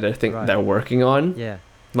way or they think right. they're working on. Yeah,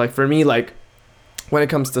 Like for me, like when it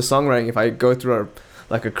comes to songwriting, if I go through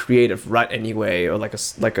like a creative rut anyway, or like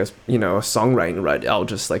a you know a songwriting rut, I'll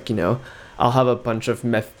just like I'll have a bunch of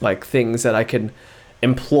like things that I can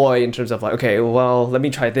employ in terms of like, okay, well, let me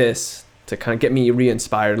try this to kind of get me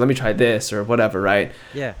re-inspired. Let me try this or whatever, right?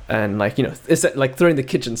 yeah, And like it's like throwing the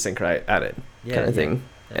kitchen sink right at it, yeah, kind of yeah. thing.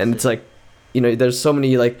 That's And it. it's like there's so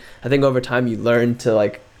many like I think over time you learn to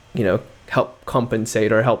like help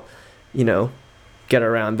compensate or help get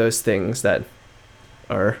around those things that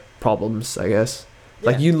are problems, I guess.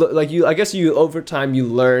 Yeah. I guess you over time you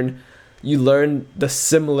learn the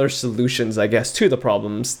similar solutions, I guess, to the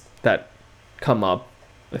problems that come up,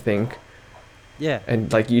 I think. Yeah,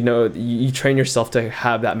 And like you train yourself to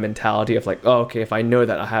have that mentality of like, oh, okay, if I know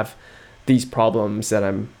that I have these problems that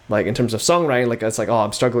I'm like in terms of songwriting, like it's like, oh,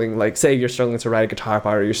 I'm struggling, like say you're struggling to write a guitar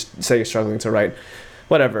part, or say you're struggling to write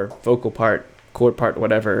whatever vocal part, chord part,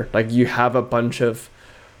 whatever, like you have a bunch of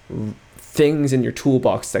things in your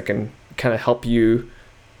toolbox that can kind of help you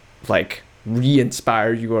like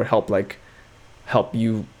re-inspire you or help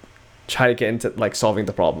you try to get into like solving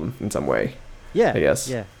the problem in some way, yeah, I guess.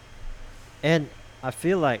 yeah. And I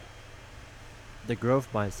feel like the growth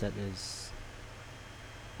mindset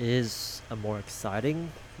is a more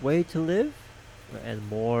exciting way to live and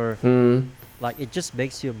more like it just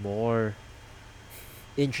makes you a more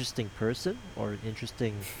interesting person or an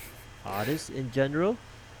interesting artist in general.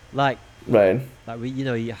 Like Right.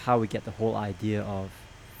 we how we get the whole idea of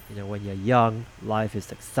when you're young, life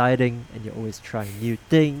is exciting and you're always trying new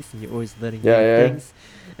things and you're always learning Yeah, new yeah. things,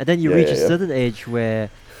 and then you Yeah, reach yeah, a yeah. certain age where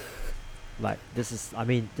like this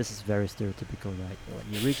is very stereotypical, right? Like,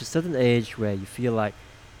 you reach a certain age where you feel like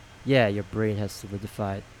your brain has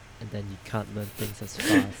solidified and then you can't learn things as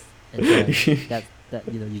fast, and then that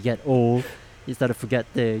you get old, you start to forget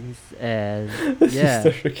things, and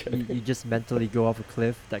yeah, you just mentally go off a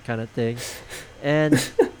cliff, that kind of thing. And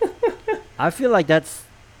I feel like that's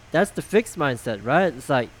the fixed mindset, right? It's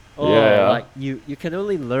like, Yeah. like you can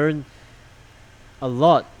only learn a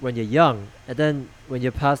lot when you're young, and then when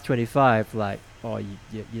you're past 25, like,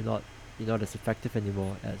 you're not as effective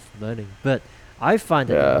anymore as learning. But I find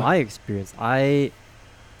that Yeah. in my experience, I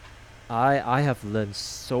have learned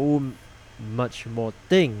so much more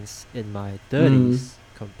things in my 30s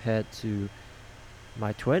compared to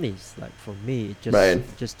my 20s. Like for me,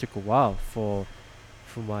 it just took a while for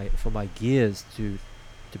my gears to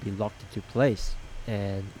be locked into place,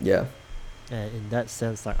 and Yeah. in that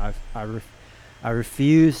sense, like I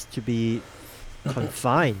refuse to be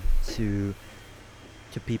confined to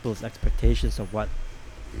people's expectations of what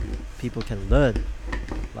people can learn,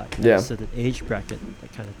 like Yeah. a certain age bracket,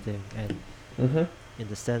 that kind of thing. And in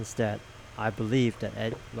the sense that I believe that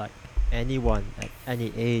like anyone at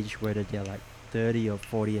any age, whether they're like 30 or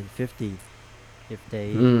 40 and 50, if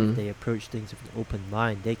they approach things with an open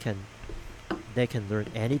mind, they can learn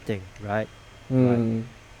anything, right? Like,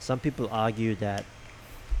 some people argue that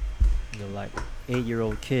like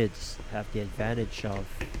 8-year-old kids have the advantage of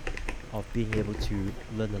being able to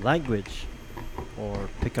learn the language or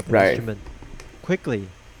pick up an Right. instrument quickly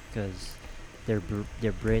because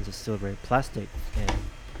their brains are still very plastic and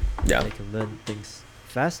Yeah. they can learn things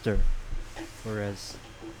faster, whereas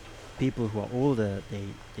people who are older, they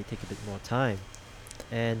take a bit more time.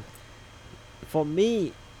 And for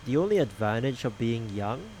me, the only advantage of being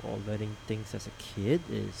young or learning things as a kid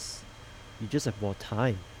is you just have more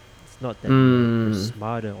time. It's not that you're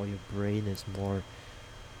smarter or your brain is more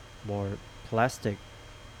plastic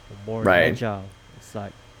or more Right. agile. It's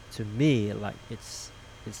like, to me, like it's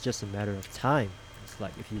just a matter of time. It's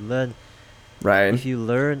like if you learn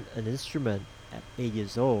an instrument at 8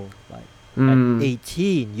 years old, like at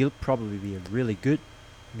 18 you'll probably be a really good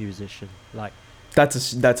musician. Like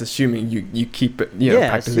that's assuming you keep it, you know,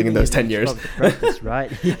 practicing in those 10 years. Practice,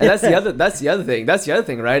 right? And that's the other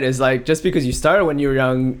thing, right? Is like, just because you started when you were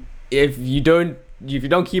young, if you don't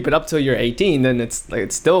keep it up till you're 18, then it's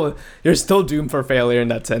like, you're still doomed for failure in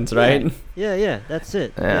that sense, right? Yeah, that's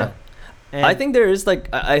it. Yeah. And I think there is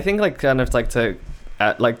like, kind of like to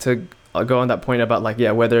go on that point about like,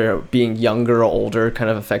 yeah, whether being younger or older kind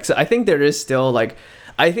of affects it. I think there is still like,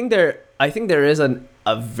 I think there is a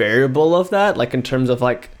variable of that, like in terms of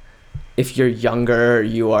like, if you're younger,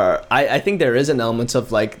 I think there is an element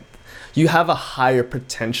of like, you have a higher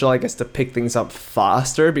potential, I guess, to pick things up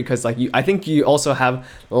faster, because like I think you also have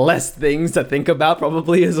less things to think about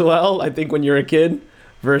probably as well, I think, when you're a kid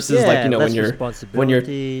versus like, you know, when you're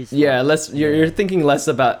less, you're thinking less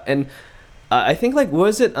about. And I think like,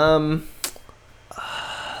 was it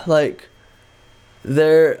like,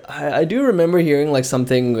 I do remember hearing like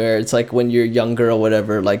something where it's like, when you're younger or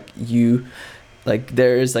whatever, like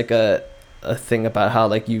there is like a thing about how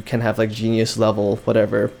like you can have like genius level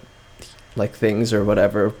whatever like things or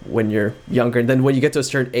whatever when you're younger, and then when you get to a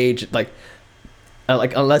certain age, like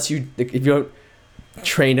unless if you don't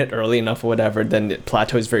train it early enough or whatever, then it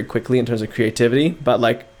plateaus very quickly in terms of creativity. But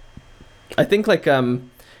like, I think like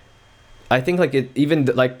it even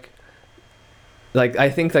like I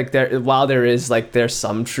think like while there is like, there's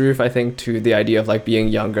some truth, I think, to the idea of like being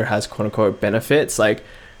younger has quote unquote benefits, like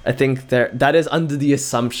I think that is under the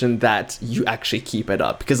assumption that you actually keep it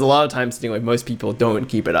up, because a lot of times, you know, most people don't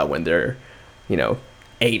keep it up when they're, you know,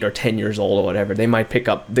 8 or 10 years old or whatever. They might pick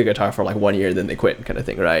up the guitar for like 1 year, then they quit, kind of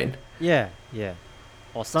thing, right? Yeah.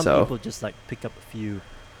 Or some people just like pick up a few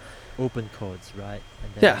open chords, right?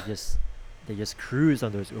 And then they just cruise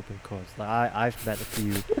on those open chords. Like I've met a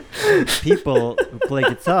few people who play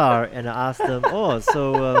guitar, and I asked them, "Oh,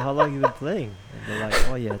 so how long you been playing?" And they're like,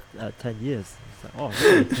 "Oh yeah, 10 years." It's like, "Oh,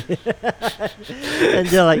 really?" And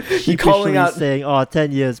they're like sheepishly saying, "Oh,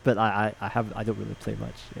 10 years," but I don't really play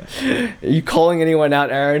much. Yeah. Are you calling anyone out,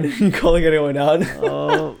 Aaron? Are you calling anyone out?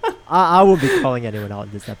 Oh, I won't be calling anyone out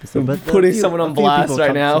in this episode. But putting someone on blast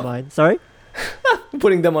right now. Sorry.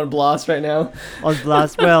 Putting them on blast right now. On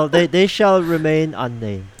blast. Well, they shall remain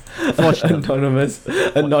unnamed. Anonymous.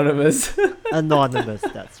 Anonymous.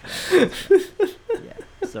 That's right. Yeah.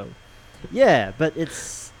 So, yeah, but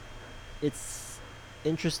it's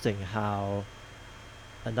interesting how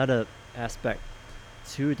another aspect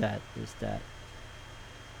to that is that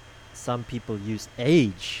some people use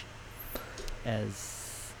age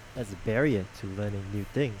as a barrier to learning new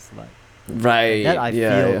things. Like, right. That I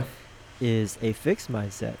feel is a fixed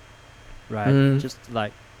mindset, right?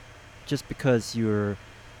 Just because you're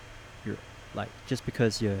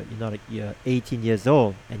not you're 18 years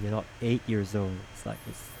old and you're not 8 years old, it's like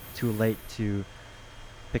it's too late to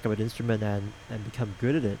pick up an instrument and become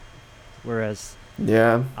good at it. Whereas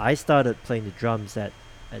I started playing the drums at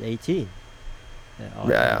 18, on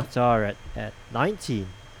guitar at 19,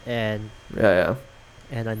 and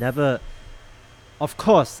and I never, of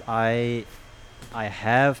course, I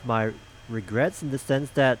have my regrets in the sense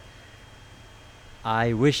that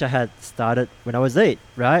I wish I had started when I was 8,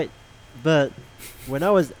 right? But when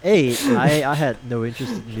I was 8, I had no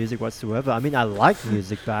interest in music whatsoever. I mean, I liked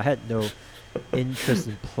music, but I had no interest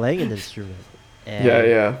in playing an instrument. And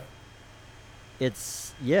it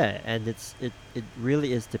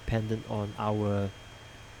really is dependent on our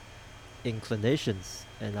inclinations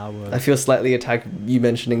and our. I feel slightly attacked you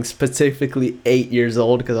mentioning specifically 8 years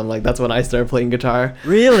old, because I'm like, that's when I started playing guitar.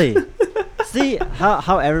 Really? See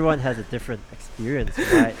how everyone has a different experience,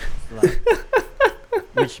 right? Like,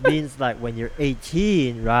 which means like when you're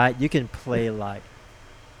 18, right, you can play like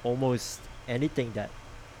almost anything that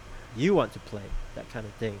you want to play, that kind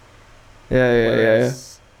of thing.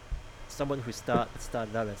 Whereas someone who started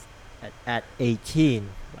out at 18,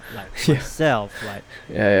 like myself, like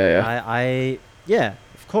I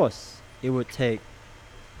of course it would take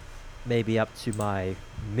maybe up to my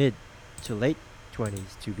mid to late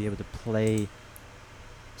 20s to be able to play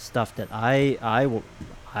stuff that I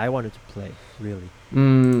wanted to play, really.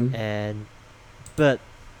 And but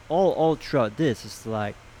all throughout this is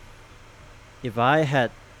like, if I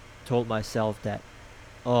had told myself that,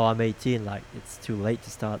 oh, I'm 18, like it's too late to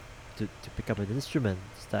start to pick up an instrument,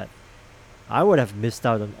 it's that I would have missed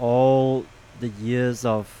out on all the years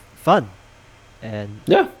of fun and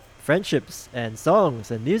friendships and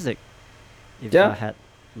songs and music if I had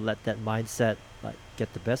let that mindset like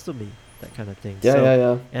get the best of me, that kind of thing.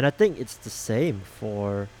 And I think it's the same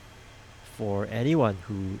for anyone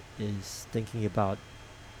who is thinking about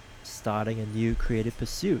starting a new creative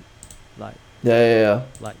pursuit. Like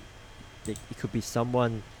like it could be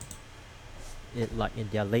someone like in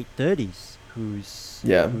their late 30s who's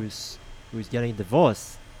Yeah. who's getting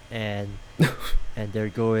divorced, and and they're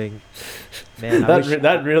going, man,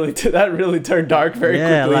 that really turned dark very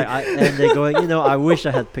yeah, quickly. like and they're going, I wish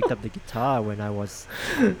I had picked up the guitar when I was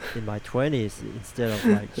in my 20s instead of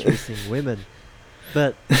like chasing women.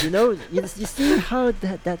 But you see how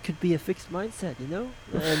that could be a fixed mindset,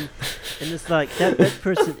 and it's like that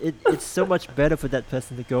person. It's so much better for that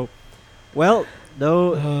person to go, well,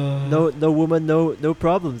 no woman, no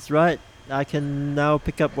problems, right? I can now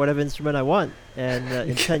pick up whatever instrument I want, and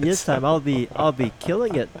in 10 years time, I'll be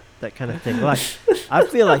killing it. That kind of thing. Like, I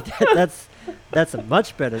feel like that's a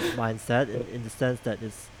much better mindset in the sense that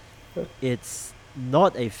it's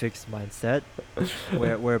not a fixed mindset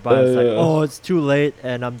whereby it's like, oh, it's too late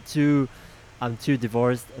and I'm too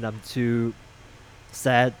divorced and I'm too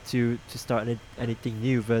sad to start anything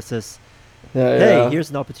new, versus hey, here's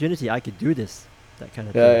an opportunity, I could do this, that kind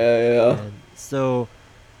of thing. And so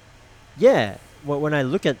yeah, when I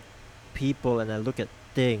look at people and I look at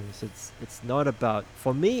things, it's not about,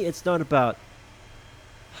 for me, it's not about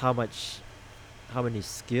how many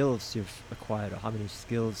skills you've acquired or how many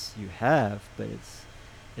skills you have, but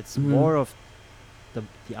it's more of the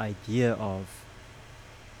idea of,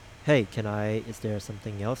 hey, is there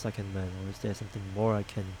something else I can learn, or is there something more I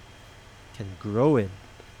can grow in?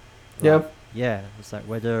 Like, yeah, it's like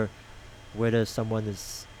whether someone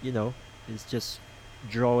is just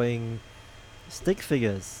drawing stick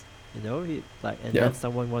figures, then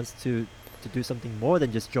someone wants to do something more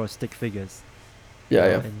than just draw stick figures.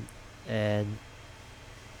 And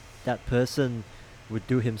that person would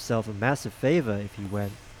do himself a massive favor if he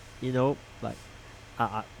went, like,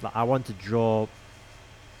 I want to draw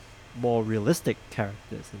more realistic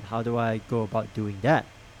characters, and how do I go about doing that?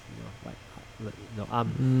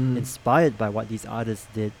 I'm inspired by what these artists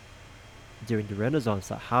did during the Renaissance.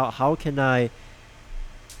 Like, how can I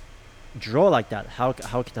draw like that? How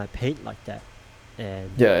can I paint like that?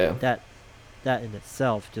 And that in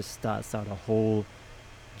itself just starts out a whole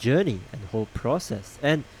journey and whole process.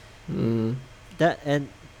 And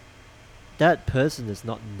that person is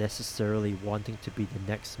not necessarily wanting to be the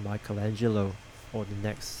next Michelangelo or the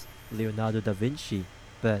next Leonardo da Vinci,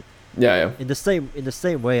 but in the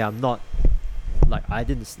same way, I'm not, like, I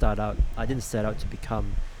didn't set out to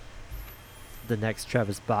become the next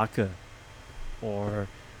Travis Barker or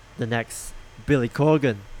the next Billy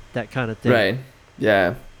Corgan, that kind of thing. Right.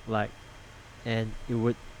 Yeah. Like, and it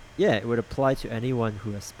would apply to anyone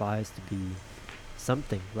who aspires to be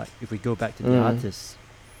something. Like, if we go back to the artist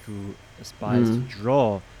who aspires to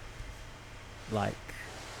draw like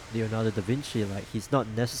Leonardo da Vinci, like, he's not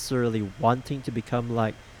necessarily wanting to become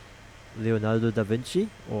like Leonardo da Vinci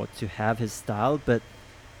or to have his style, but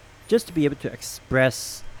just to be able to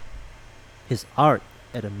express his art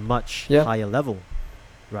at a much higher level,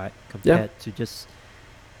 right, compared to just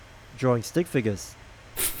drawing stick figures.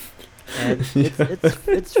 And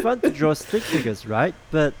it's fun to draw stick figures, right?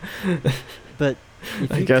 But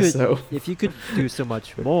if you could do so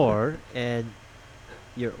much more, and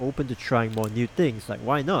you're open to trying more new things, like,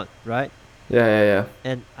 why not, right?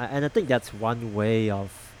 And I think that's one way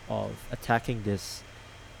of attacking this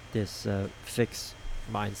fixed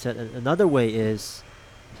mindset. And another way is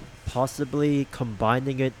possibly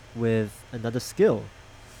combining it with another skill.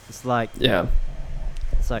 It's like I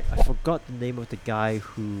forgot the name of the guy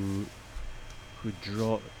who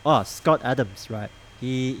drew Scott Adams, right?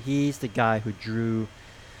 He's the guy who drew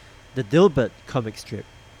the Dilbert comic strip,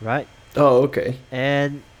 right? Oh, okay.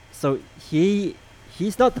 And so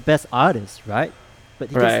he's not the best artist, right? But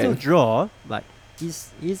he can still draw. Like,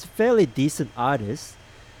 he's a fairly decent artist.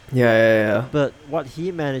 But what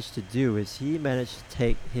he managed to do is he managed to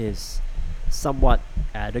take his somewhat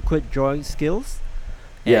adequate drawing skills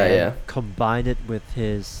and combine it with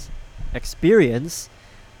his experience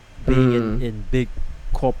being in big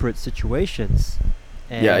corporate situations,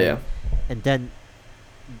 and then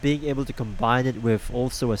being able to combine it with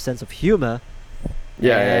also a sense of humor,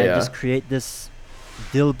 just create this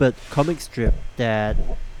Dilbert comic strip that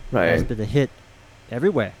has been a hit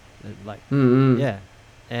everywhere. Like,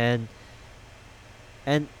 and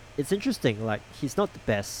it's interesting. Like, he's not the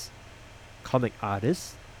best comic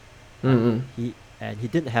artist. He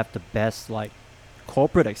didn't have the best, like,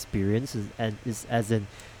 corporate experience, and is as in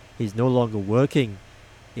he's no longer working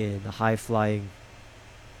in a high flying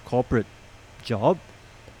corporate job,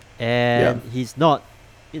 and he's not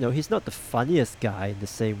the funniest guy in the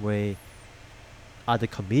same way other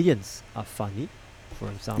comedians are funny. For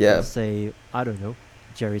example, say, I don't know,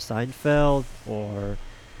 Jerry Seinfeld or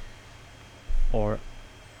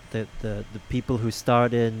the people who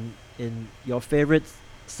starred in your favorite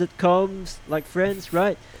sitcoms like Friends,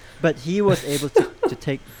 right? But he was able to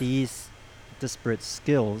take these disparate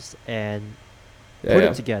skills and put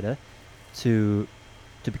it together to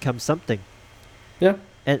become something. Yeah.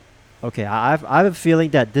 And okay, I have a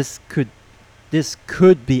feeling that this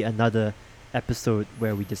could be another episode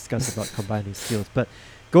where we discuss about combining skills. But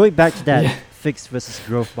going back to that Yeah. fixed versus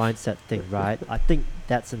growth mindset thing, right? I think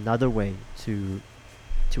that's another way to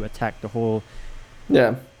attack the whole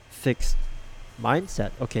Yeah. fixed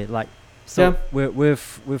mindset. Okay, like so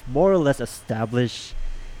we've more or less established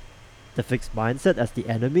the fixed mindset as the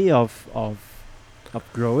enemy of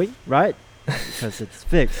growing, right? Because it's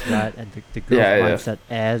fixed, right? And the growth mindset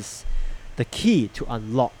as the key to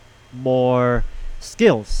unlock more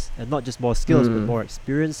skills, and not just more skills, but more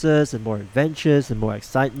experiences and more adventures and more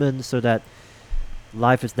excitement, so that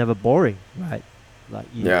life is never boring, right? Like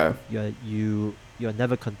you're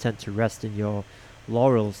never content to rest in your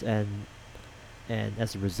laurels, and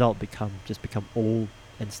as a result become old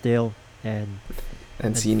and stale and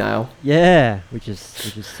senile. Yeah, which is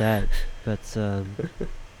sad. But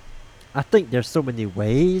I think there's so many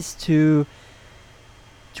ways to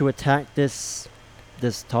attack this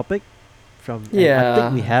topic. I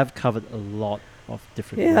think we have covered a lot of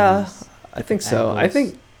different ways. I think so. Angles. I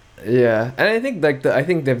think and I think I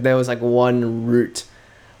think if there was like one root,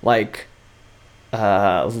 like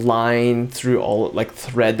line through all, like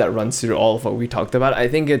thread that runs through all of what we talked about, I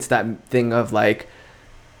think it's that thing of like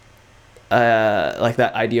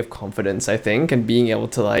that idea of confidence, I think, and being able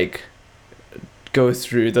to like go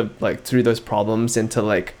through through those problems and to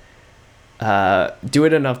like do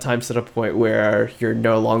it enough times to the point where you're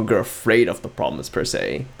no longer afraid of the problems per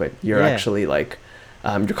se, but you're actually like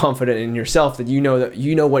you're confident in yourself, that you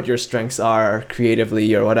know what your strengths are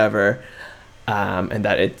creatively or whatever, and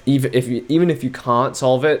that even if you can't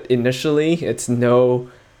solve it initially, it's no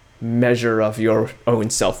measure of your own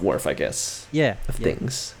self-worth, I guess.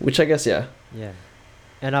 Things, which I guess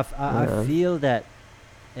and I feel that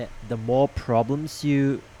the more problems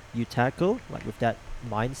you tackle, like with that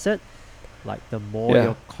mindset, like the more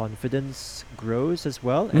your confidence grows as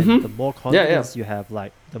well, and the more confidence you have,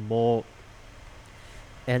 like the more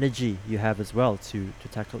energy you have as well to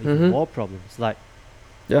tackle even more problems. Like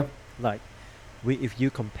if you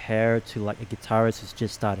compare to like a guitarist who's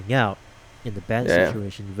just starting out in the band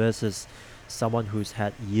situation versus someone who's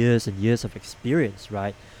had years and years of experience,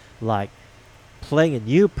 right? Like playing a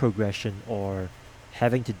new progression or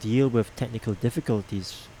having to deal with technical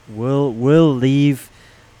difficulties will leave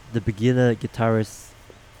the beginner guitarist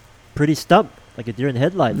pretty stumped, like a deer in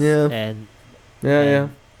headlights, and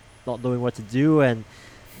not knowing what to do, and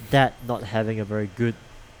that not having a very good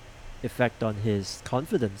effect on his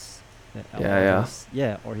confidence,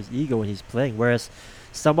 or his ego when he's playing. Whereas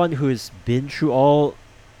someone who's been through all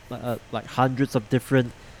like hundreds of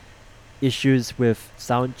different issues with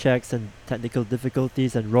sound checks and technical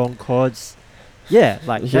difficulties and wrong chords,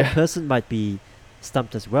 that person might be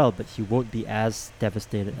stumped as well, but he won't be as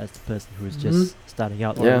devastated as the person who's just starting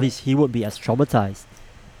out, or at least he won't be as traumatized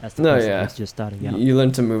as the person who's just starting out. You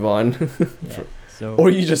learn to move on. So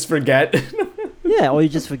or you just forget. Or you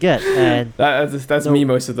just forget, and that's me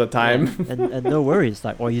most of the time. And no worries,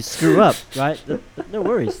 like, or you screw up, right? No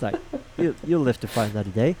worries, like you'll live to fight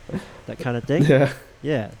another day, that kind of thing.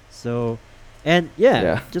 So, and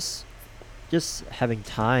just having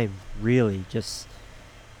time, really, just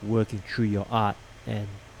working through your art and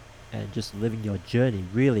just living your journey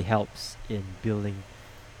really helps in building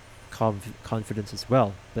confidence as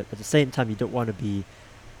well. But at the same time, you don't want to be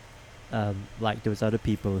like those other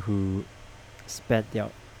people who spent their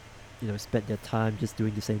time just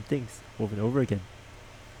doing the same things over and over again,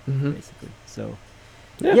 basically. So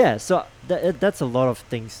so that's a lot of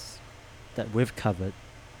things that we've covered.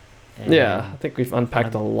 And I think we've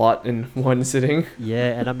unpacked a lot in one sitting.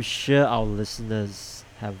 And I'm sure our listeners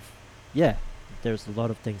have there's a lot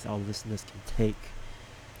of things our listeners can take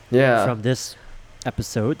from this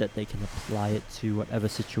episode that they can apply it to whatever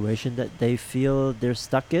situation that they feel they're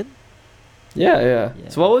stuck in. So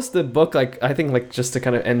what was the book like? I think, like, just to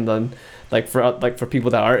kind of end on, like, for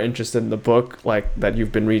people that are interested in the book, like, that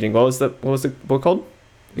you've been reading, what was the book called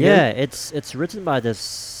again? It's written by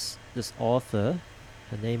this author.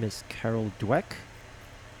 Her name is Carol Dweck.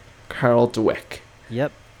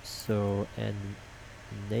 Yep. So, and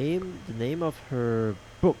the name of her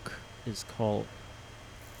book is called,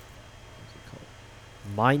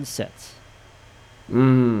 Mindset.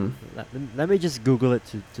 Let me just Google it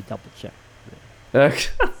to double check. Okay.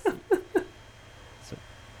 So,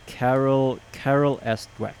 Carol S.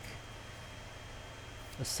 Dweck,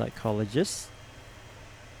 a psychologist.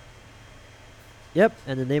 Yep,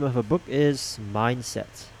 and the name of her book is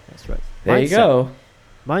Mindset. That's right. There you Mindset. go.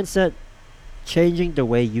 Mindset, changing the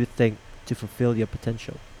way you think to fulfill your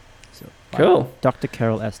potential. So by Cool. Dr.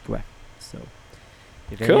 Carol S. Dweck. So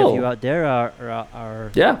if any of Cool. you out there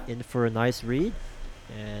are Yeah. in for a nice read,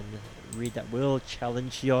 and read that will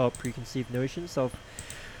challenge your preconceived notions of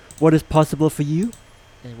what is possible for you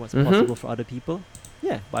and what's Mhm. possible for other people,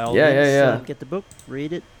 yeah, by all Yeah, means, yeah, yeah. get the book,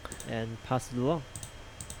 read it, and pass it along.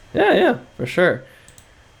 Yeah, yeah, for sure.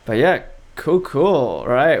 But yeah, cool. All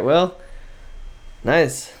right, well,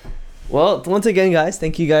 nice. Well, once again, guys,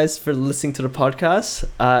 thank you guys for listening to the podcast.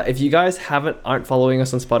 If you guys aren't following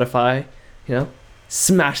us on Spotify,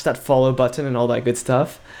 smash that follow button and all that good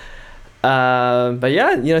stuff. But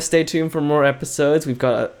yeah, stay tuned for more episodes. We've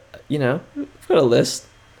got a list.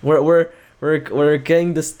 We're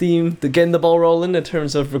getting getting the ball rolling in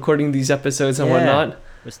terms of recording these episodes and Yeah. whatnot.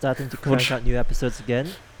 We're starting to crank out new episodes again.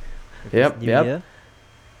 with this Yep, new yep. year.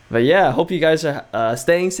 But yeah, I hope you guys are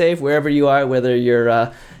staying safe wherever you are, whether you're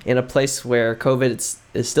in a place where COVID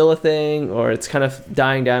is still a thing or it's kind of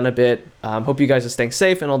dying down a bit. Hope you guys are staying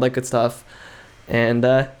safe and all that good stuff. And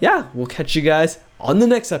yeah, we'll catch you guys on the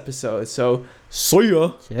next episode. So, see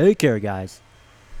ya. Take care, guys.